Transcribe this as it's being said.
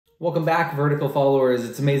Welcome back, Vertical followers.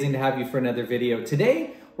 It's amazing to have you for another video.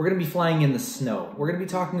 Today, we're going to be flying in the snow. We're going to be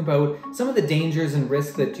talking about some of the dangers and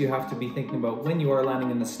risks that you have to be thinking about when you are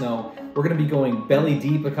landing in the snow. We're going to be going belly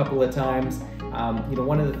deep a couple of times.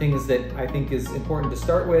 One of the things that I think is important to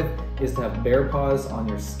start with is to have bear paws on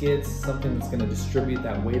your skids, something that's going to distribute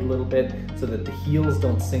that weight a little bit so that the heels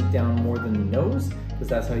don't sink down more than the nose, because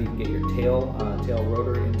that's how you can get your tail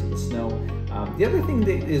rotor into the snow. The other thing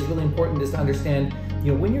that is really important is to understand,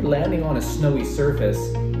 when you're landing on a snowy surface,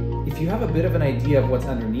 if you have a bit of an idea of what's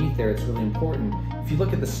underneath there, it's really important. If you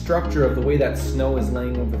look at the structure of the way that snow is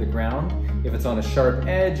laying over the ground, if it's on a sharp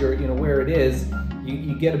edge or where it is,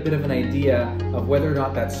 you get a bit of an idea of whether or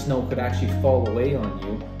not that snow could actually fall away on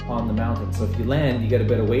you on the mountain. So if you land, you get a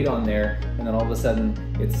bit of weight on there, and then all of a sudden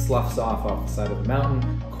it sloughs off the side of the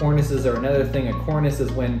mountain. Cornices are another thing. A cornice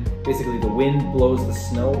is when basically the wind blows the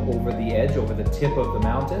snow over the edge, over the tip of the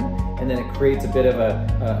mountain, and then it creates a bit of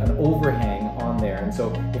an overhang on there. And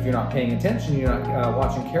so if you're not paying attention, you're not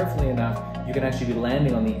watching carefully enough, you can actually be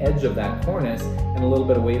landing on the edge of that cornice, and a little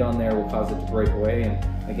bit of weight on there will cause it to break away, and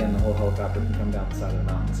again, the whole helicopter can come down the side of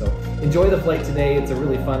the mountain. So enjoy the flight today. It's a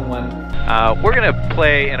really fun one. We're going to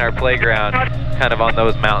play in our playground kind of on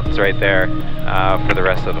those mountains right there for the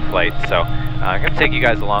rest of the flight. So I'm going to take you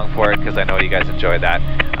guys along for it because I know you guys enjoy that.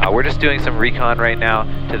 We're just doing some recon right now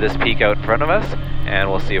to this peak out in front of us, and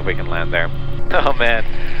we'll see if we can land there. Oh man,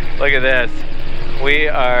 look at this. We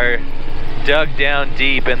are dug down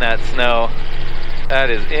deep in that snow. That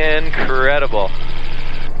is incredible.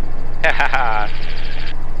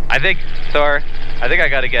 Thor, I think I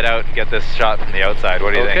got to get out and get this shot from the outside.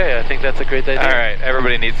 What do you think? Okay, I think that's a great idea. All right,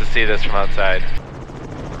 everybody needs to see this from outside.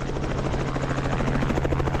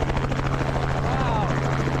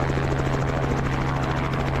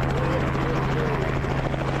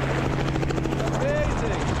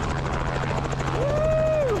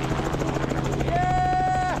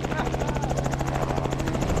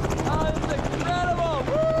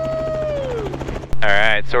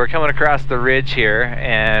 Alright, so we're coming across the ridge here,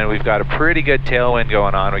 and we've got a pretty good tailwind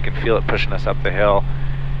going on. We can feel it pushing us up the hill,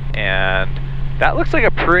 and that looks like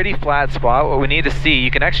a pretty flat spot. What we need to see,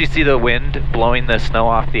 you can actually see the wind blowing the snow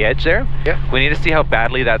off the edge there. Yeah. We need to see how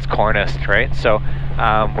badly that's corniced, right? So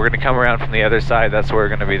we're going to come around from the other side. That's where we're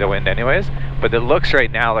going to be the wind anyways. But it looks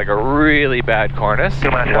right now like a really bad cornice.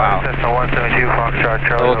 Wow.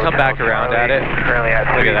 So we'll come back around at it.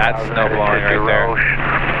 Look at that snow blowing right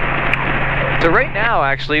there. So right now,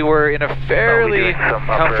 actually, we're in a fairly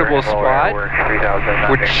comfortable spot.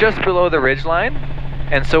 We're just below the ridge line,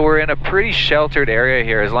 and so we're in a pretty sheltered area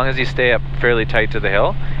here, as long as you stay up fairly tight to the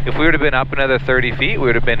hill. If we would have been up another 30 feet, we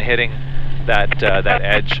would have been hitting that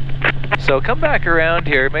edge. So come back around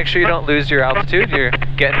here. Make sure you don't lose your altitude. You're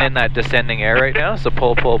getting in that descending air right now, so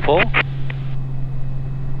pull, pull, pull.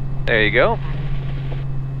 There you go.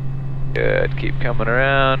 Good, keep coming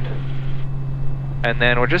around. And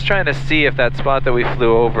then we're just trying to see if that spot that we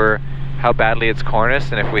flew over, how badly it's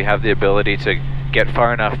corniced, and if we have the ability to get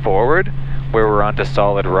far enough forward where we're onto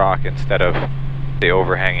solid rock instead of the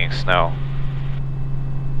overhanging snow.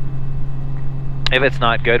 If it's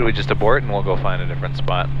not good, we just abort and we'll go find a different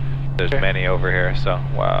spot. There's many over here, so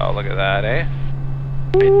wow, look at that, eh?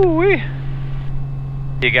 Woo-wee.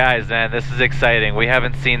 You guys, man, this is exciting. We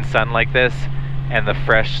haven't seen sun like this and the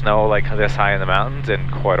fresh snow like this high in the mountains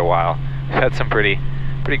in quite a while. We've had some pretty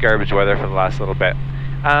garbage weather for the last little bit.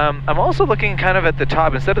 I'm also looking kind of at the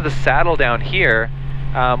top, instead of the saddle down here,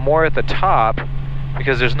 more at the top,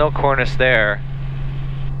 because there's no cornice there.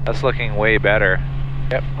 That's looking way better.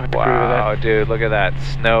 Yep, I agree wow, with that. dude, look at that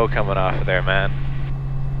snow coming off of there,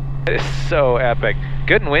 man. It is so epic.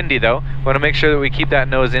 Good and windy though. Want to make sure that we keep that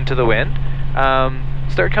nose into the wind.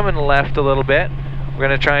 Start coming left a little bit. We're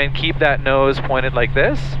going to try and keep that nose pointed like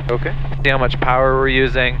this. Okay. See how much power we're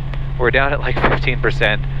using. We're down at like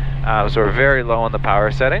 15%, so we're very low on the power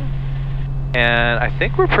setting. And I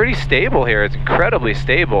think we're pretty stable here. It's incredibly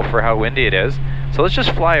stable for how windy it is. So let's just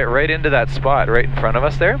fly it right into that spot right in front of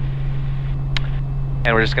us there. And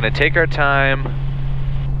we're just going to take our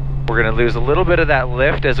time. We're going to lose a little bit of that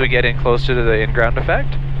lift as we get in closer to the in-ground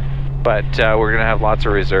effect. But we're going to have lots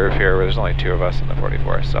of reserve here where there's only 2 of us in the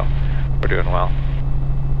 44, so we're doing well.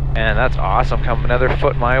 And that's awesome. Come another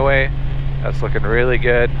foot my way. That's looking really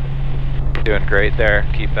good. Doing great there.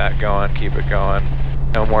 Keep that going, keep it going.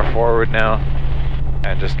 No more forward now.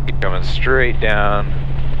 And just keep going straight down.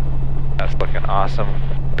 That's looking awesome.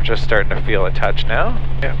 We're just starting to feel a touch now.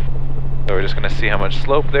 Yeah. So we're just going to see how much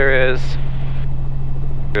slope there is.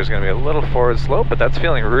 There's going to be a little forward slope, but that's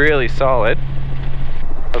feeling really solid.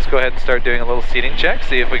 Let's go ahead and start doing a little seating check,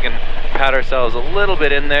 see if we can pat ourselves a little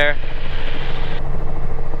bit in there.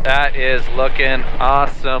 That is looking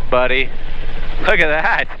awesome, buddy. Look at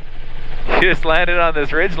that. You just landed on this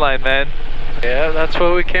ridgeline, man. Yeah, that's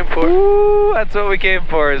what we came for. Ooh, that's what we came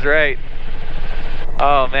for, is right.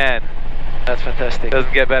 Oh, man. That's fantastic.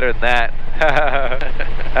 Doesn't get better than that.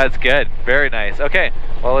 That's good. Very nice. Okay,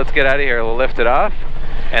 well, let's get out of here. We'll lift it off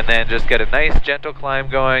and then just get a nice gentle climb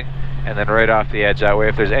going and then right off the edge. That way,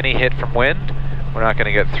 if there's any hit from wind, we're not going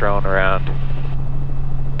to get thrown around.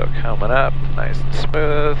 So coming up, nice and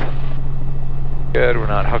smooth. Good, we're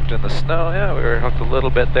not hooked in the snow. Yeah, we were hooked a little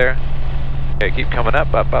bit there. Okay, keep coming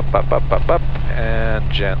up, up, up, up, up, up, up,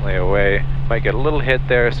 and gently away. Might get a little hit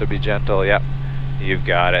there, so be gentle. Yep, you've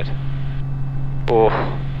got it. Oh,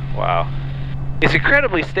 wow. It's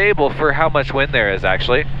incredibly stable for how much wind there is,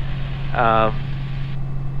 actually.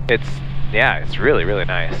 It's really, really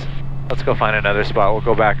nice. Let's go find another spot. We'll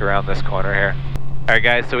go back around this corner here. All right,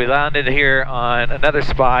 guys, so we landed here on another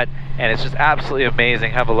spot, and it's just absolutely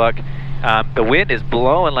amazing. Have a look. The wind is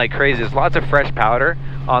blowing like crazy. There's lots of fresh powder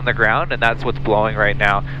on the ground, and that's what's blowing right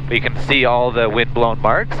now. But you can see all the wind-blown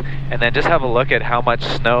marks, and then just have a look at how much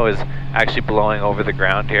snow is actually blowing over the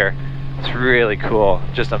ground here. It's really cool,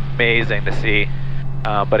 just amazing to see.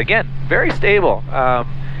 But again, very stable.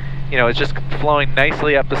 You know, it's just flowing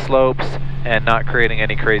nicely up the slopes and not creating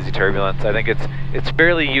any crazy turbulence. I think it's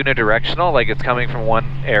fairly unidirectional, like it's coming from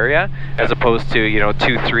one area, as opposed to, you know,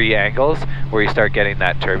 2-3 angles where you start getting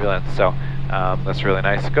that turbulence. So that's really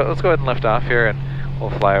nice. Let's go ahead and lift off here and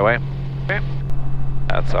we'll fly away. Okay.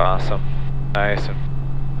 That's awesome. Nice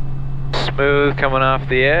and smooth coming off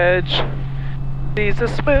the edge. He's a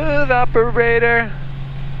smooth operator.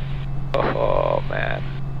 Oh man,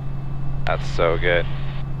 that's so good.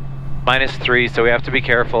 -3, so we have to be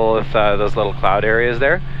careful with those little cloud areas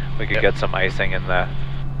there. We could get some icing in the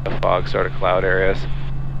fog sort of cloud areas.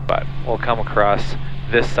 But we'll come across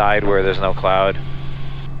this side where there's no cloud.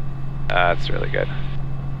 That's really good.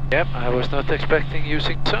 Yep, I was not expecting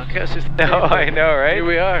using sunglasses. No, I know, right? Here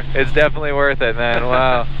we are. It's definitely worth it, man.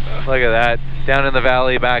 Wow, look at that. Down in the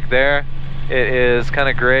valley back there, it is kind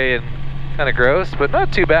of gray and kind of gross, but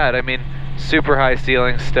not too bad. I mean, super high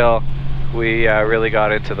ceilings still. We really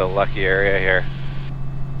got into the lucky area here.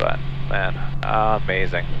 But, man,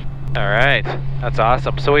 amazing. All right, that's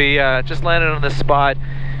awesome. So we just landed on this spot,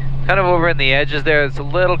 kind of over in the edges there. It's a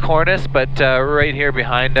little cornice, but right here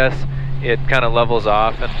behind us, it kind of levels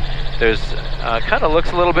off, and there's kind of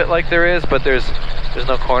looks a little bit like there is, but there's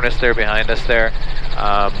no cornice there behind us there.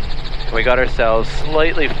 We got ourselves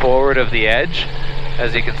slightly forward of the edge,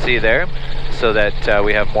 as you can see there, so that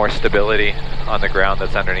we have more stability on the ground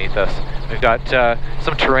that's underneath us. We've got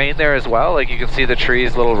some terrain there as well, like you can see the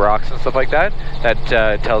trees, little rocks and stuff like that.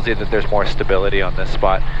 That tells you that there's more stability on this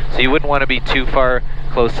spot. So you wouldn't want to be too far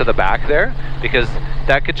close to the back there, because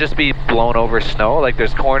that could just be blown over snow. Like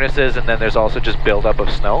there's cornices, and then there's also just buildup of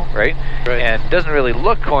snow, right? And it doesn't really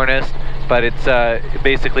look corniced, but it's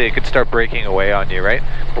basically it could start breaking away on you, right?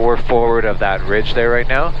 But we're forward of that ridge there right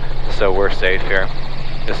now, so we're safe here.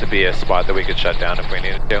 This would be a spot that we could shut down if we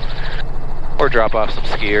needed to, or drop off some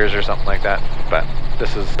skiers or something like that. But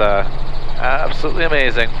this is absolutely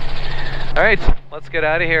amazing. All right, let's get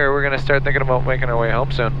out of here. We're gonna start thinking about making our way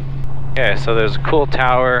home soon. Okay, so there's a cool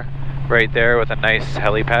tower right there with a nice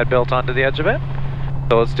helipad built onto the edge of it.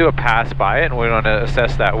 So let's do a pass by it, and we want to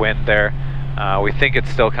assess that wind there. We think it's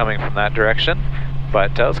still coming from that direction,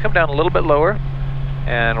 but let's come down a little bit lower,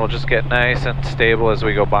 and we'll just get nice and stable as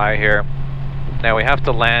we go by here. Now we have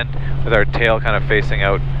to land with our tail kind of facing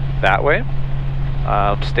out that way.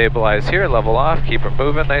 Stabilize here, level off, keep it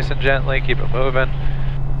moving nice and gently, keep it moving.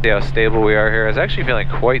 See how stable we are here. It's actually feeling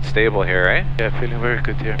quite stable here, right? Yeah, feeling very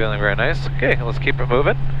good here. Feeling very nice. Okay, let's keep it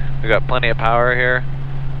moving. We've got plenty of power here.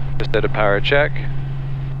 Just did a power check.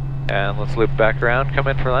 And let's loop back around, come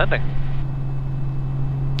in for landing.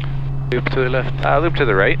 Loop to the left. Loop to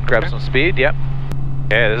the right, grab some speed, yep.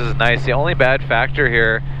 Okay, this is nice. The only bad factor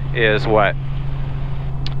here is what?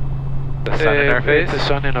 The sun in our face? The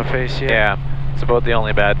sun in our face, yeah. Yeah, it's about the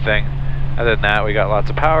only bad thing. Other than that, we got lots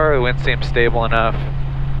of power. The wind seems stable enough.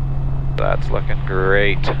 That's looking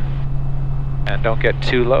great. And don't get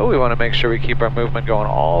too low. We want to make sure we keep our movement going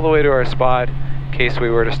all the way to our spot. In case we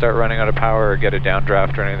were to start running out of power or get a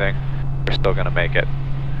downdraft or anything, we're still going to make it.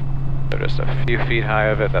 So just a few feet high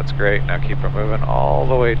of it, that's great. Now keep it moving all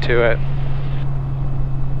the way to it.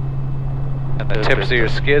 And the tips of your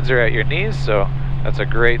skids are at your knees, so that's a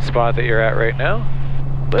great spot that you're at right now.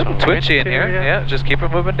 A little twitchy in here, yeah. Just keep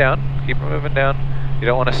it moving down. Keep it moving down. You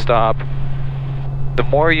don't want to stop. The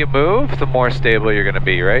more you move, the more stable you're going to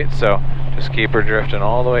be, right? So just keep her drifting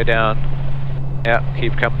all the way down. Yeah,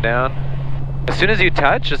 keep coming down. As soon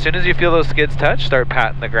as you feel those skids touch, start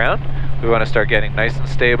patting the ground. We want to start getting nice and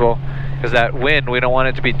stable, because that wind, we don't want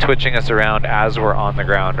it to be twitching us around as we're on the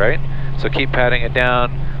ground, right? So keep patting it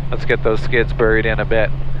down. Let's get those skids buried in a bit.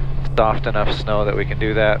 Soft enough snow that we can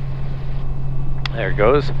do that. There it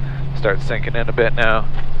goes. Start sinking in a bit now.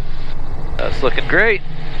 That's looking great.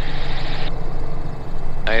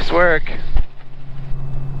 Nice work.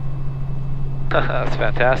 That's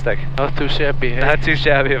fantastic. Not too shabby, hey? Not too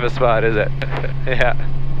shabby of a spot, is it? Yeah.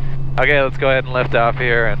 Okay, let's go ahead and lift off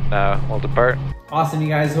here and we'll depart. Awesome, you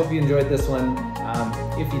guys. Hope you enjoyed this one.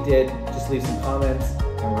 If you did, just leave some comments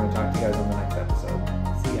and we're going to talk to you